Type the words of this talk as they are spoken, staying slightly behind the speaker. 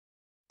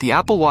The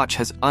Apple Watch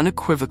has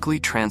unequivocally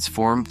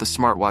transformed the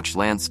smartwatch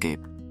landscape,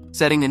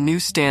 setting a new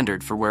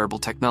standard for wearable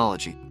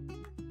technology.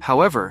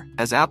 However,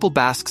 as Apple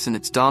basks in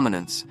its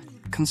dominance,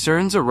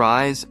 concerns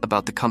arise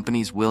about the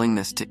company's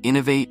willingness to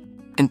innovate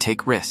and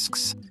take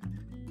risks.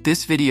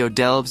 This video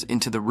delves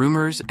into the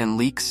rumors and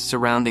leaks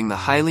surrounding the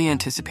highly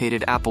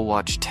anticipated Apple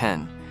Watch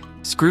 10,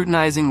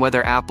 scrutinizing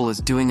whether Apple is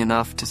doing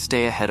enough to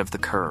stay ahead of the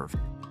curve.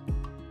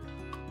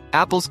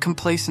 Apple's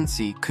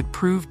complacency could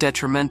prove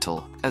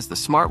detrimental as the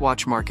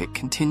smartwatch market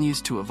continues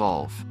to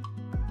evolve.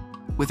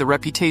 With a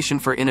reputation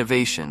for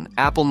innovation,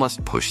 Apple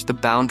must push the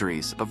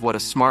boundaries of what a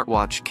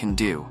smartwatch can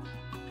do.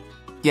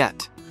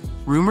 Yet,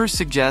 rumors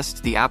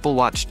suggest the Apple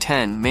Watch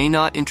 10 may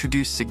not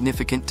introduce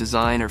significant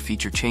design or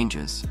feature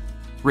changes,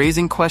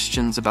 raising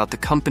questions about the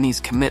company's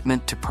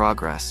commitment to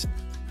progress.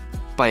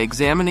 By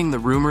examining the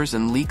rumors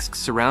and leaks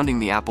surrounding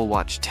the Apple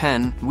Watch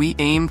 10, we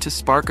aim to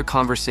spark a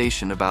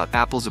conversation about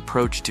Apple's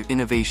approach to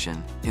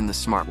innovation in the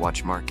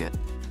smartwatch market.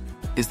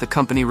 Is the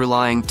company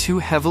relying too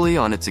heavily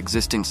on its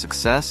existing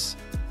success,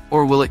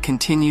 or will it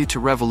continue to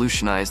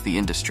revolutionize the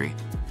industry?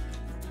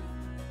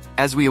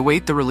 As we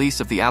await the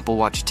release of the Apple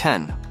Watch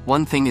 10,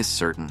 one thing is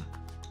certain.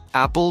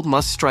 Apple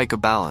must strike a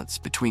balance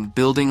between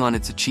building on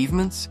its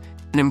achievements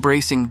and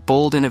embracing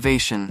bold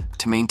innovation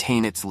to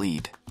maintain its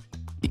lead.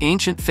 The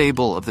ancient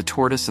fable of the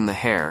tortoise and the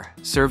hare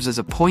serves as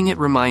a poignant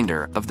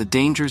reminder of the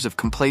dangers of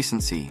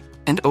complacency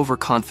and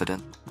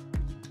overconfidence.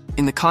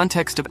 In the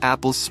context of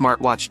Apple's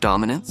smartwatch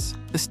dominance,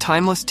 this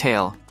timeless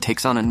tale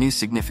takes on a new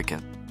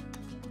significance.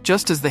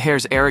 Just as the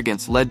hare's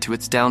arrogance led to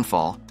its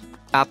downfall,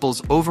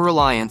 Apple's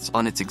over-reliance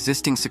on its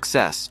existing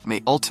success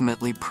may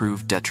ultimately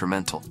prove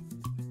detrimental.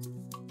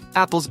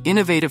 Apple's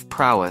innovative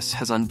prowess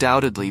has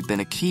undoubtedly been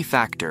a key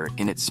factor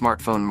in its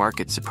smartphone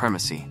market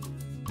supremacy.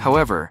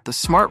 However, the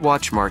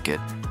smartwatch market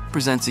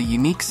presents a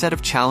unique set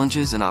of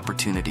challenges and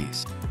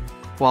opportunities.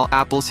 While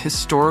Apple's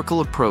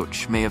historical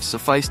approach may have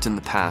sufficed in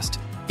the past,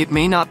 it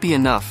may not be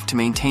enough to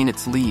maintain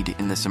its lead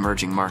in this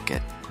emerging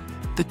market.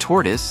 The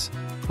tortoise,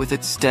 with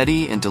its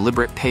steady and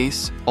deliberate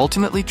pace,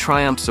 ultimately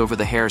triumphs over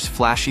the hare's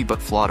flashy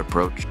but flawed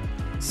approach.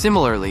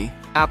 Similarly,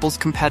 Apple's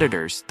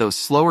competitors, though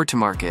slower to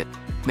market,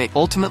 may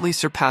ultimately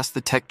surpass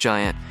the tech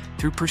giant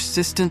through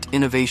persistent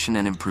innovation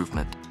and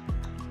improvement.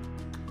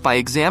 By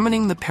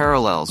examining the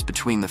parallels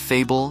between the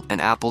fable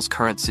and Apple's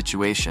current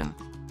situation,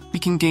 we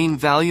can gain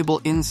valuable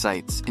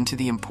insights into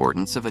the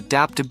importance of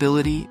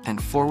adaptability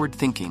and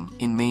forward-thinking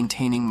in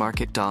maintaining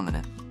market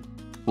dominance.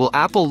 Will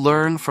Apple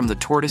learn from the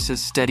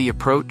tortoise's steady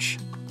approach,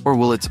 or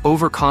will its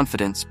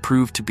overconfidence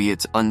prove to be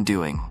its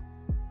undoing?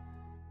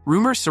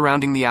 Rumors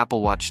surrounding the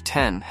Apple Watch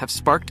 10 have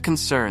sparked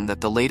concern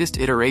that the latest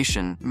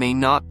iteration may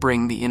not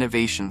bring the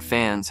innovation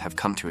fans have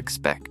come to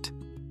expect.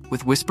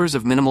 With whispers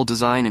of minimal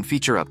design and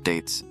feature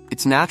updates,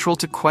 it's natural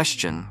to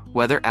question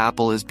whether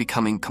Apple is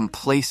becoming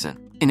complacent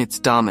in its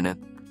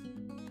dominance.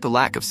 The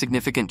lack of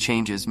significant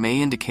changes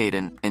may indicate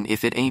an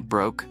if it ain't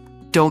broke,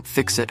 don't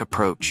fix it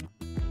approach.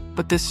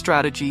 But this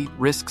strategy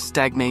risks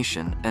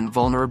stagnation and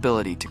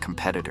vulnerability to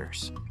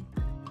competitors.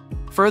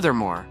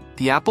 Furthermore,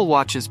 the Apple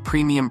Watch's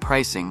premium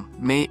pricing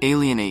may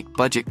alienate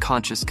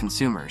budget-conscious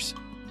consumers,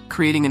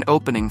 creating an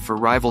opening for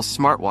rival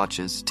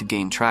smartwatches to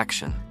gain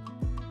traction.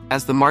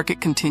 As the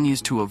market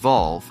continues to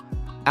evolve,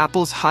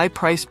 Apple's high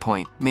price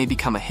point may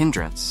become a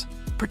hindrance,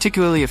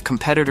 particularly if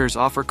competitors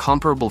offer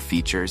comparable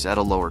features at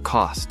a lower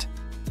cost.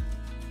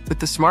 With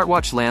the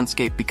smartwatch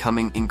landscape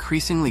becoming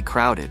increasingly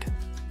crowded,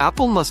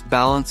 Apple must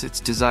balance its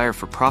desire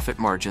for profit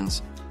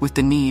margins with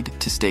the need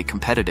to stay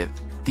competitive.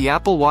 The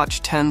Apple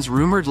Watch 10's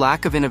rumored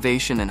lack of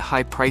innovation and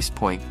high price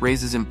point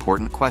raises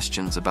important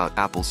questions about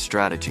Apple's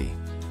strategy.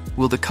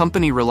 Will the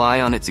company rely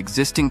on its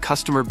existing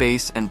customer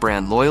base and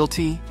brand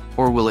loyalty,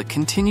 or will it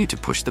continue to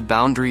push the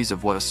boundaries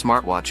of what a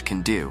smartwatch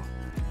can do?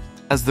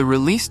 As the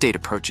release date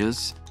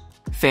approaches,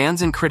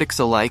 fans and critics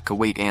alike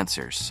await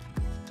answers,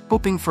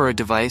 hoping for a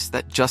device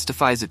that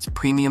justifies its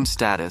premium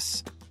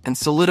status and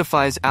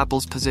solidifies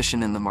Apple's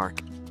position in the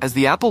market. As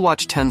the Apple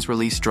Watch 10's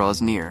release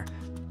draws near,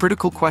 a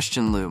critical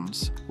question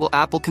looms: will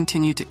Apple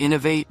continue to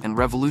innovate and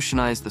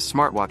revolutionize the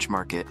smartwatch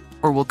market,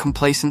 or will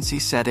complacency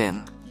set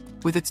in?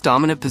 With its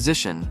dominant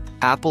position,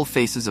 Apple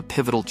faces a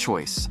pivotal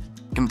choice: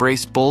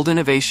 embrace bold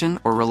innovation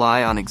or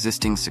rely on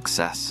existing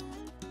success.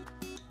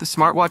 The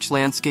smartwatch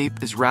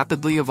landscape is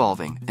rapidly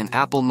evolving, and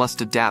Apple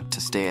must adapt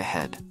to stay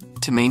ahead.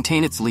 To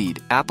maintain its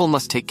lead, Apple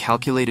must take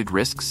calculated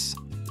risks,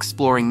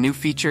 exploring new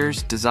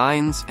features,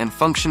 designs, and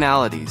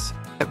functionalities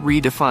that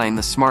redefine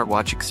the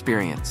smartwatch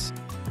experience.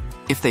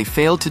 If they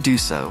fail to do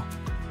so,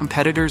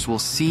 competitors will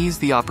seize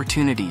the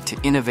opportunity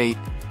to innovate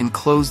and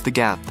close the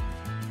gap.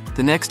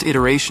 The next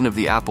iteration of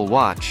the Apple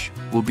Watch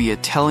will be a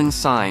telling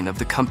sign of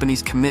the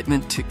company's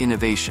commitment to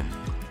innovation.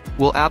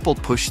 Will Apple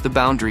push the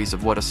boundaries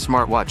of what a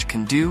smartwatch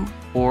can do,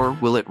 or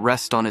will it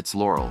rest on its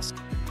laurels?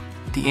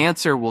 The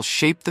answer will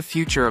shape the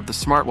future of the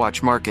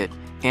smartwatch market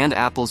and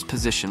Apple's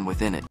position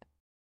within it.